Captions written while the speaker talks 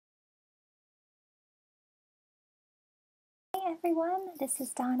everyone, this is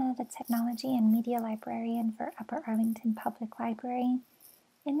Donna, the Technology and Media Librarian for Upper Arlington Public Library.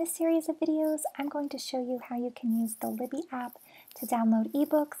 In this series of videos, I'm going to show you how you can use the Libby app to download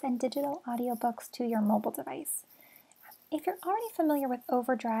ebooks and digital audiobooks to your mobile device. If you're already familiar with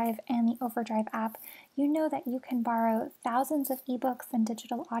OverDrive and the OverDrive app, you know that you can borrow thousands of ebooks and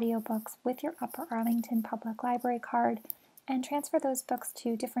digital audiobooks with your Upper Arlington Public Library card and transfer those books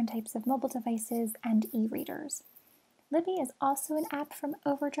to different types of mobile devices and e-readers. Libby is also an app from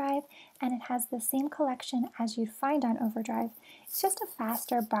OverDrive, and it has the same collection as you'd find on OverDrive. It's just a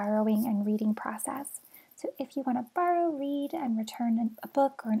faster borrowing and reading process. So if you want to borrow, read, and return a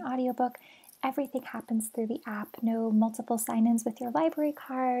book or an audiobook, everything happens through the app. No multiple sign-ins with your library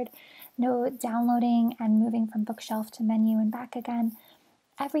card, no downloading and moving from bookshelf to menu and back again.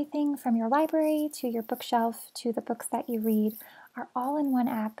 Everything from your library to your bookshelf to the books that you read are all in one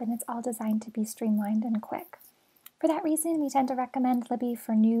app, and it's all designed to be streamlined and quick. For that reason, we tend to recommend Libby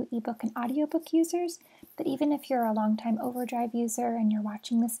for new ebook and audiobook users, but even if you're a longtime OverDrive user and you're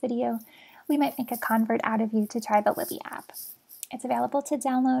watching this video, we might make a convert out of you to try the Libby app. It's available to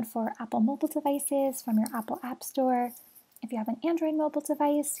download for Apple mobile devices from your Apple App Store. If you have an Android mobile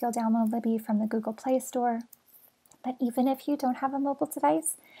device, you'll download Libby from the Google Play Store. But even if you don't have a mobile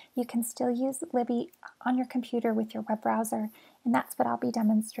device, you can still use Libby on your computer with your web browser, and that's what I'll be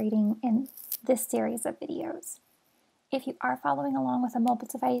demonstrating in this series of videos. If you are following along with a mobile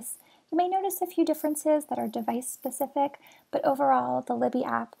device, you may notice a few differences that are device specific, but overall, the Libby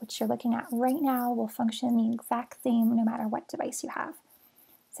app, which you're looking at right now, will function the exact same no matter what device you have.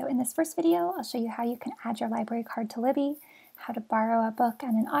 So in this first video, I'll show you how you can add your library card to Libby, how to borrow a book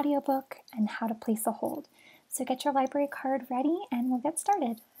and an audiobook, and how to place a hold. So get your library card ready and we'll get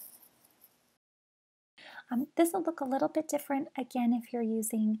started. This will look a little bit different, again, if you're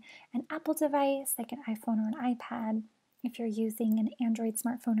using an Apple device, like an iPhone or an iPad, if you're using an Android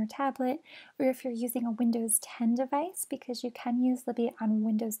smartphone or tablet, or if you're using a Windows 10 device, because you can use Libby on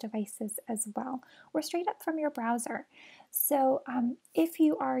Windows devices as well, or straight up from your browser. So if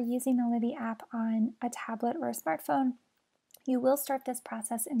you are using the Libby app on a tablet or a smartphone, you will start this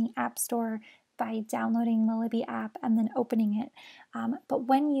process in the App Store by downloading the Libby app and then opening it. But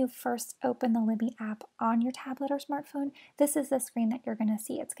when you first open the Libby app on your tablet or smartphone, this is the screen that you're going to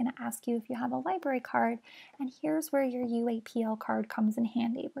see. It's going to ask you if you have a library card, and here's where your UAPL card comes in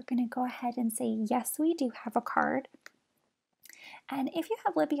handy. We're going to go ahead and say, yes, we do have a card. And if you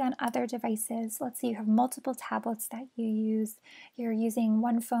have Libby on other devices, let's say you have multiple tablets that you use, you're using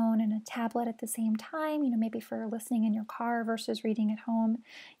one phone and a tablet at the same time, maybe for listening in your car versus reading at home,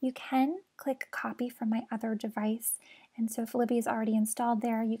 you can click copy from my other device. And so if Libby is already installed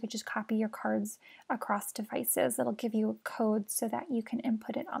there, you could just copy your cards across devices. It'll give you a code so that you can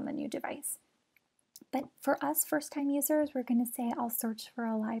input it on the new device. But for us first-time users, we're going to say, I'll search for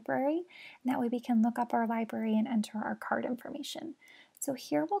a library, and that way we can look up our library and enter our card information. So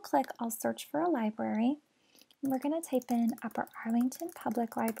here we'll click, I'll search for a library, and we're going to type in Upper Arlington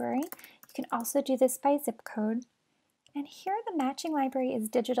Public Library. You can also do this by zip code. And here the matching library is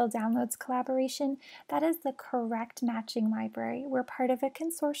Digital Downloads Collaboration. That is the correct matching library. We're part of a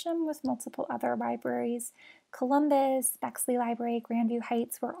consortium with multiple other libraries. Columbus, Bexley Library, Grandview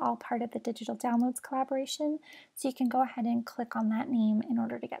Heights, we're all part of the Digital Downloads Collaboration. So you can go ahead and click on that name in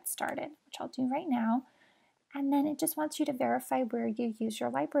order to get started, which I'll do right now. And then it just wants you to verify where you use your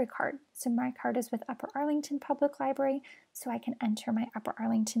library card. So my card is with Upper Arlington Public Library, so I can enter my Upper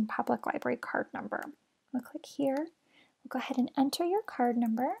Arlington Public Library card number. We'll click here. Go ahead and enter your card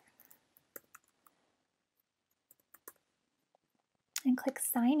number and click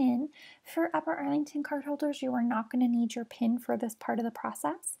sign in. For Upper Arlington cardholders, you are not going to need your PIN for this part of the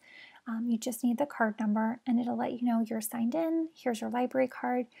process. You just need the card number, and it'll let you know you're signed in. Here's your library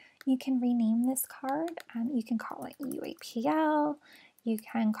card. You can rename this card. You can call it UAPL. You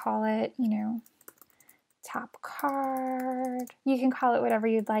can call it, Top Card. You can call it whatever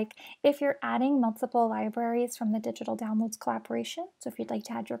you'd like. If you're adding multiple libraries from the Digital Downloads Collaboration, so if you'd like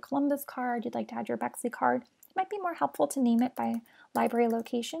to add your Columbus card, you'd like to add your Bexley card, it might be more helpful to name it by library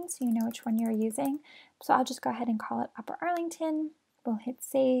location so you know which one you're using. So I'll just go ahead and call it Upper Arlington. We'll hit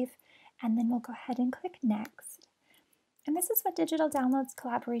save, and then we'll go ahead and click next. And this is what Digital Downloads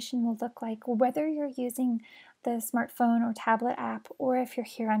Collaboration will look like, whether you're using the smartphone or tablet app, or if you're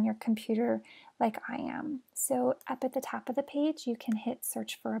here on your computer like I am. So up at the top of the page, you can hit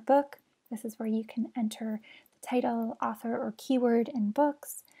search for a book. This is where you can enter the title, author, or keyword in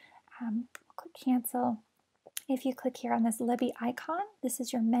books. Click cancel. If you click here on this Libby icon, this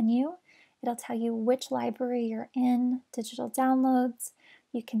is your menu. It'll tell you which library you're in, digital downloads,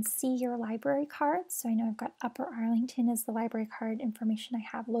 You can see your library cards. So I know I've got Upper Arlington as the library card information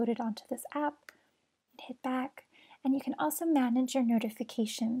I have loaded onto this app. Hit back. And you can also manage your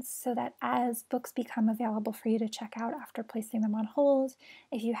notifications so that as books become available for you to check out after placing them on hold,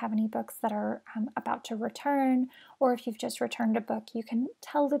 if you have any books that are about to return, or if you've just returned a book, you can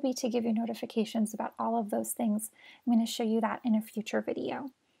tell Libby to give you notifications about all of those things. I'm going to show you that in a future video.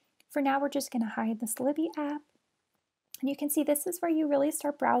 For now, we're just going to hide this Libby app. And you can see this is where you really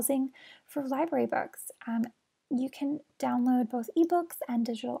start browsing for library books. You can download both ebooks and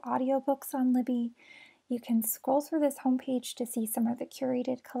digital audiobooks on Libby. You can scroll through this homepage to see some of the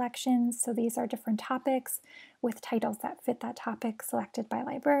curated collections. So these are different topics with titles that fit that topic selected by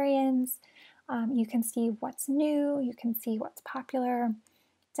librarians. You can see what's new, you can see what's popular.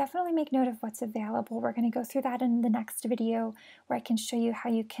 Definitely make note of what's available. We're going to go through that in the next video where I can show you how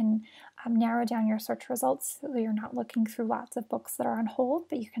you can narrow down your search results so you're not looking through lots of books that are on hold,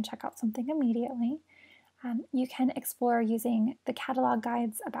 but you can check out something immediately. You can explore using the catalog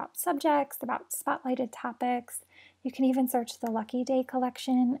guides about subjects, about spotlighted topics. You can even search the Lucky Day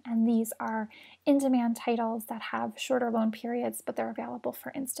collection, and these are in-demand titles that have shorter loan periods, but they're available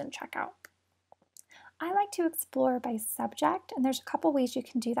for instant checkout. I like to explore by subject, and there's a couple ways you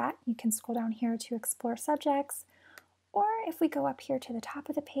can do that. You can scroll down here to explore subjects, or if we go up here to the top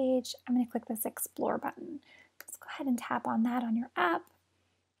of the page, I'm going to click this Explore button. Let's go ahead and tap on that on your app.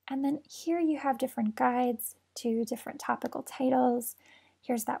 And then here you have different guides to different topical titles.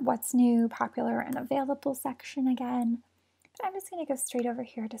 Here's that What's New, Popular, and Available section again. But I'm just going to go straight over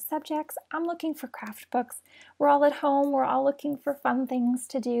here to subjects. I'm looking for craft books. We're all at home. We're all looking for fun things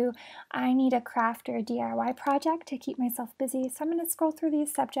to do. I need a craft or a DIY project to keep myself busy. So I'm going to scroll through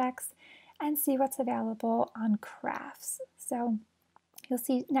these subjects and see what's available on crafts. So you'll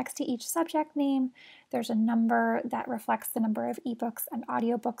see next to each subject name, there's a number that reflects the number of ebooks and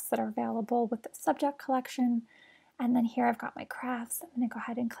audiobooks that are available with the subject collection. And then here I've got my crafts. I'm going to go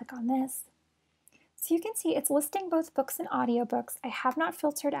ahead and click on this. So you can see it's listing both books and audiobooks. I have not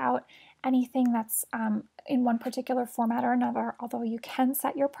filtered out anything that's in one particular format or another, although you can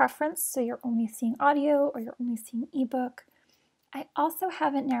set your preference so you're only seeing audio or you're only seeing ebook. I also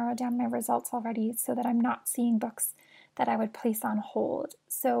haven't narrowed down my results already so that I'm not seeing books that I would place on hold.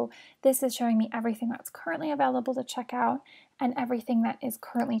 So this is showing me everything that's currently available to check out and everything that is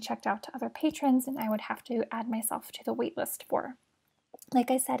currently checked out to other patrons and I would have to add myself to the wait list for. Like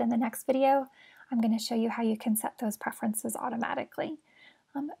I said in the next video, I'm going to show you how you can set those preferences automatically.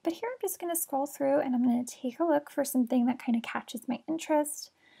 But here I'm just going to scroll through and I'm going to take a look for something that kind of catches my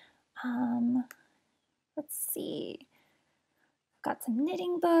interest. Let's see. Got some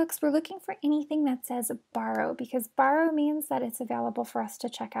knitting books. We're looking for anything that says borrow because borrow means that it's available for us to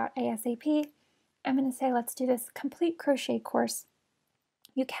check out ASAP. I'm going to say let's do this complete crochet course.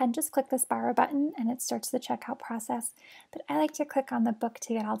 You can just click this borrow button and it starts the checkout process, but I like to click on the book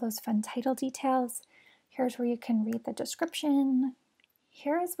to get all those fun title details. Here's where you can read the description.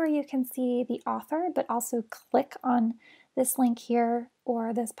 Here is where you can see the author, but also click on this link here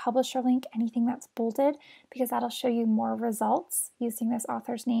or this publisher link, anything that's bolded, because that'll show you more results using this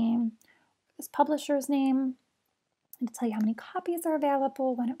author's name, this publisher's name, and to tell you how many copies are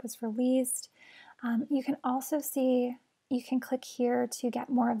available, when it was released. You can also see, you can click here to get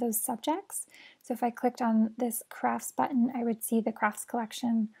more of those subjects. So if I clicked on this crafts button, I would see the crafts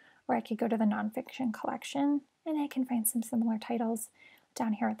collection, or I could go to the nonfiction collection, and I can find some similar titles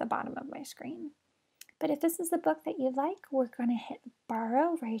down here at the bottom of my screen. But if this is the book that you like, we're going to hit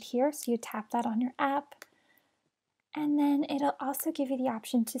borrow right here. So you tap that on your app. And then it'll also give you the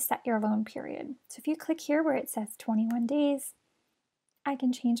option to set your loan period. So if you click here where it says 21 days, I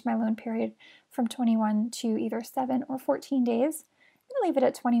can change my loan period from 21 to either 7 or 14 days. I'm going to leave it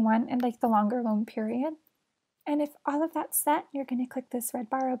at 21 and like the longer loan period. And if all of that's set, you're going to click this red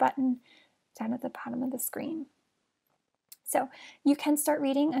borrow button down at the bottom of the screen. So you can start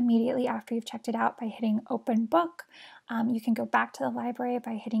reading immediately after you've checked it out by hitting Open Book. You can go back to the library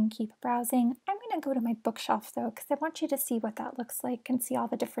by hitting Keep Browsing. I'm going to go to my bookshelf though, because I want you to see what that looks like and see all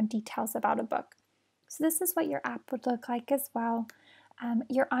the different details about a book. So this is what your app would look like as well.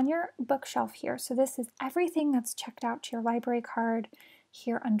 You're on your bookshelf here. So this is everything that's checked out to your library card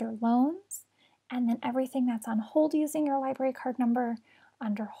here under Loans, and then everything that's on hold using your library card number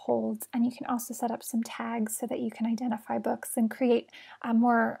under holds. And you can also set up some tags so that you can identify books and create a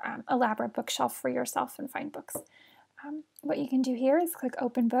more elaborate bookshelf for yourself and find books. What you can do here is click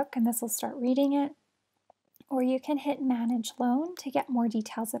Open Book and this will start reading it. Or you can hit Manage Loan to get more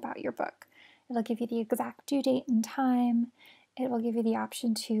details about your book. It'll give you the exact due date and time. It will give you the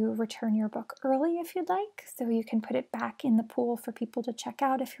option to return your book early if you'd like, so you can put it back in the pool for people to check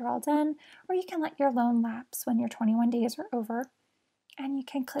out if you're all done, or you can let your loan lapse when your 21 days are over. And you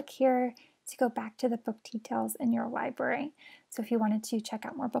can click here to go back to the book details in your library. So if you wanted to check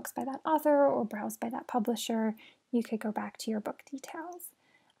out more books by that author or browse by that publisher, you could go back to your book details.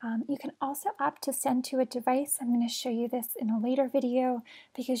 You can also opt to send to a device. I'm going to show you this in a later video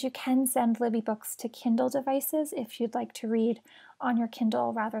because you can send Libby books to Kindle devices if you'd like to read on your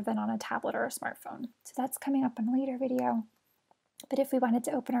Kindle rather than on a tablet or a smartphone. So that's coming up in a later video. But if we wanted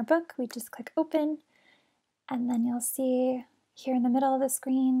to open our book, we just click open, and then you'll see here in the middle of the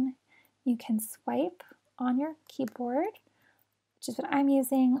screen, you can swipe on your keyboard, which is what I'm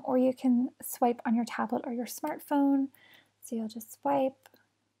using, or you can swipe on your tablet or your smartphone. So you'll just swipe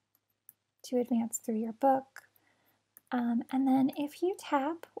to advance through your book. And then if you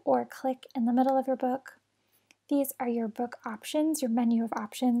tap or click in the middle of your book, these are your book options, your menu of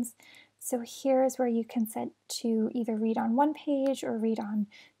options. So here's where you can set to either read on one page or read on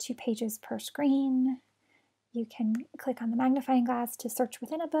 2 pages per screen. You can click on the magnifying glass to search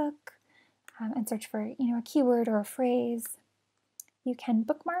within a book and search for a keyword or a phrase. You can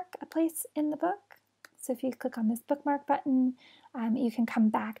bookmark a place in the book. So if you click on this bookmark button, you can come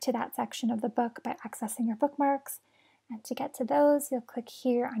back to that section of the book by accessing your bookmarks. And to get to those, you'll click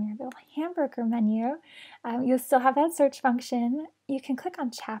here on your little hamburger menu. You'll still have that search function. You can click on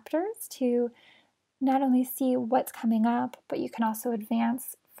chapters to not only see what's coming up, but you can also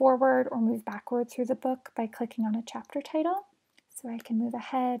advance forward or move backward through the book by clicking on a chapter title. So I can move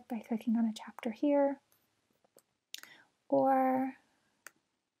ahead by clicking on a chapter here, or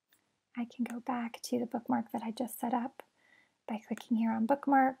I can go back to the bookmark that I just set up by clicking here on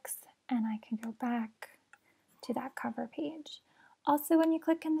bookmarks, and I can go back to that cover page. Also, when you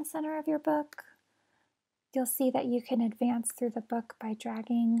click in the center of your book, you'll see that you can advance through the book by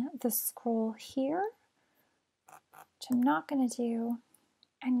dragging the scroll here, which I'm not going to do.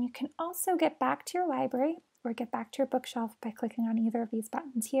 And you can also get back to your library or get back to your bookshelf by clicking on either of these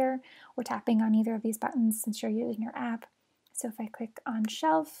buttons here or tapping on either of these buttons since you're using your app. So if I click on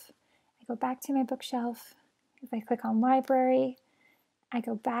shelf, I go back to my bookshelf. If I click on library, I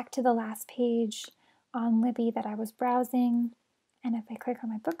go back to the last page on Libby that I was browsing. And if I click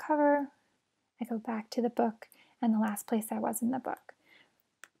on my book cover, I go back to the book and the last place I was in the book.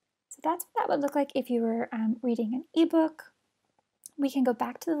 So that's what that would look like if you were reading an ebook. We can go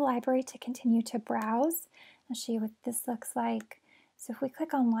back to the library to continue to browse. I'll show you what this looks like. So if we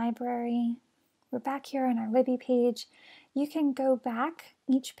click on library, we're back here on our Libby page. You can go back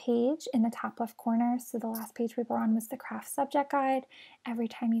each page in the top left corner. So the last page we were on was the craft subject guide. Every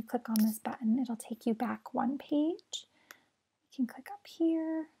time you click on this button, it'll take you back one page. You can click up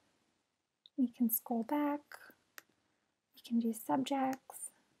here. We can scroll back. We can do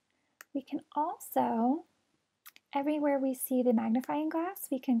subjects. We can also, everywhere we see the magnifying glass,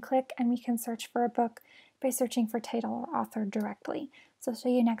 we can click and we can search for a book by searching for title or author directly. So I'll show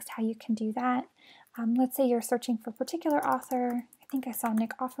you next how you can do that. Let's say you're searching for a particular author. I think I saw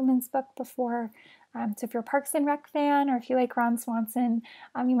Nick Offerman's book before. So if you're a Parks and Rec fan or if you like Ron Swanson,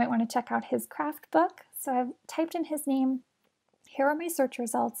 you might want to check out his craft book. So I've typed in his name. Here are my search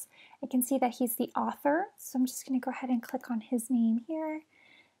results. I can see that he's the author. So I'm just going to go ahead and click on his name here.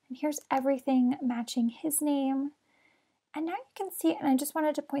 And here's everything matching his name. And now you can see, and I just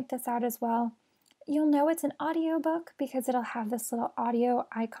wanted to point this out as well, you'll know it's an audiobook because it'll have this little audio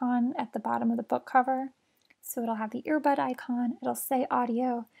icon at the bottom of the book cover. So it'll have the earbud icon, it'll say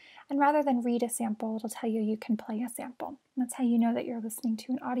audio, and rather than read a sample, it'll tell you you can play a sample. That's how you know that you're listening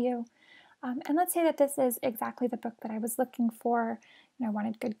to an audio. And let's say that this is exactly the book that I was looking for. I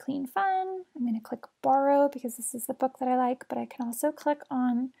wanted good, clean fun. I'm going to click borrow because this is the book that I like, but I can also click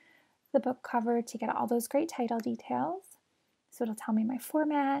on the book cover to get all those great title details. So it'll tell me my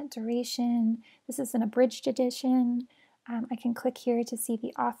format, duration. This is an abridged edition. I can click here to see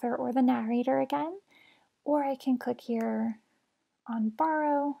the author or the narrator again, or I can click here on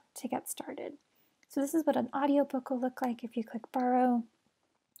borrow to get started. So this is what an audiobook will look like if you click borrow.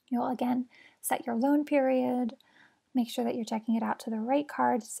 You'll again set your loan period, make sure that you're checking it out to the right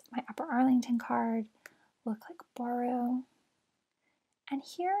cards. My Upper Arlington card. We'll click borrow. And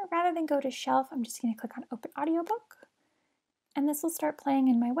here, rather than go to shelf, I'm just going to click on open audiobook. And this will start playing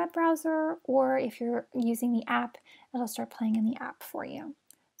in my web browser, or if you're using the app, it'll start playing in the app for you.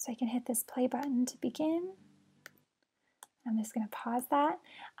 So I can hit this play button to begin. I'm just going to pause that.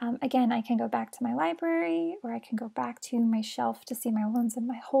 Again, I can go back to my library, or I can go back to my shelf to see my loans and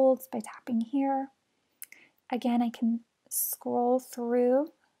my holds by tapping here. Again, I can scroll through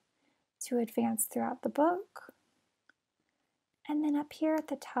to advance throughout the book. And then up here at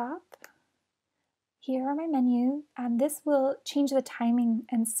the top, here are my menu. This will change the timing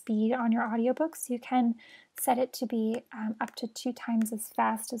and speed on your audiobooks. You can set it to be up to 2 times as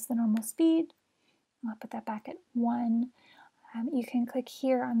fast as the normal speed. I'll put that back at 1. You can click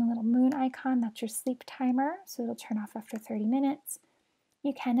here on the little moon icon. That's your sleep timer, so it'll turn off after 30 minutes.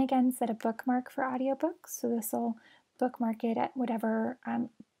 You can again set a bookmark for audiobooks, so this will bookmark it at whatever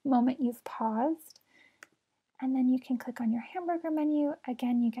moment you've paused. And then you can click on your hamburger menu.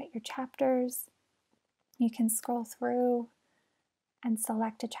 Again, you get your chapters. You can scroll through and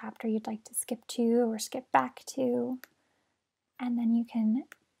select a chapter you'd like to skip to or skip back to. And then you can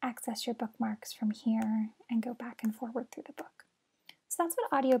access your bookmarks from here and go back and forward through the book. So that's what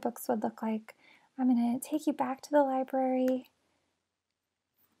audiobooks would look like. I'm going to take you back to the library,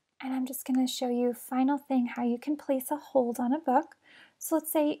 and I'm just going to show you final thing how you can place a hold on a book. So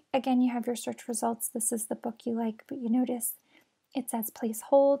let's say again you have your search results. This is the book you like, but you notice it says place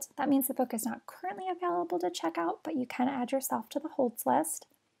hold. That means the book is not currently available to check out, but you can add yourself to the holds list.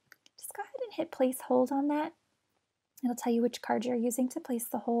 Just go ahead and hit place hold on that. It'll tell you which card you're using to place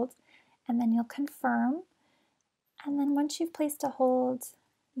the hold, and then you'll confirm. And then once you've placed a hold,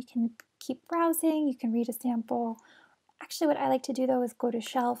 you can keep browsing, you can read a sample. Actually, what I like to do though is go to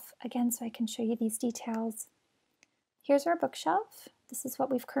shelf again so I can show you these details. Here's our bookshelf. This is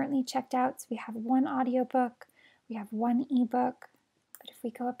what we've currently checked out. So we have 1 audiobook, we have 1 ebook, but if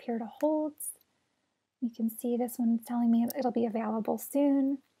we go up here to holds, you can see this one's telling me it'll be available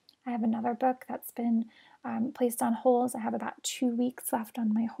soon. I have another book that's been placed on hold. I have about 2 weeks left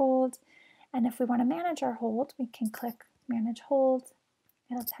on my hold. And if we want to manage our hold, we can click Manage Hold.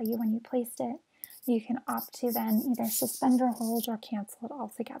 It'll tell you when you placed it. You can opt to then either suspend your hold or cancel it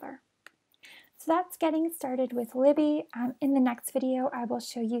altogether. So that's getting started with Libby. In the next video, I will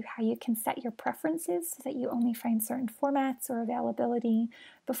show you how you can set your preferences so that you only find certain formats or availability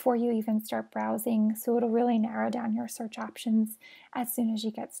before you even start browsing. So it'll really narrow down your search options as soon as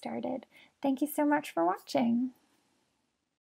you get started. Thank you so much for watching.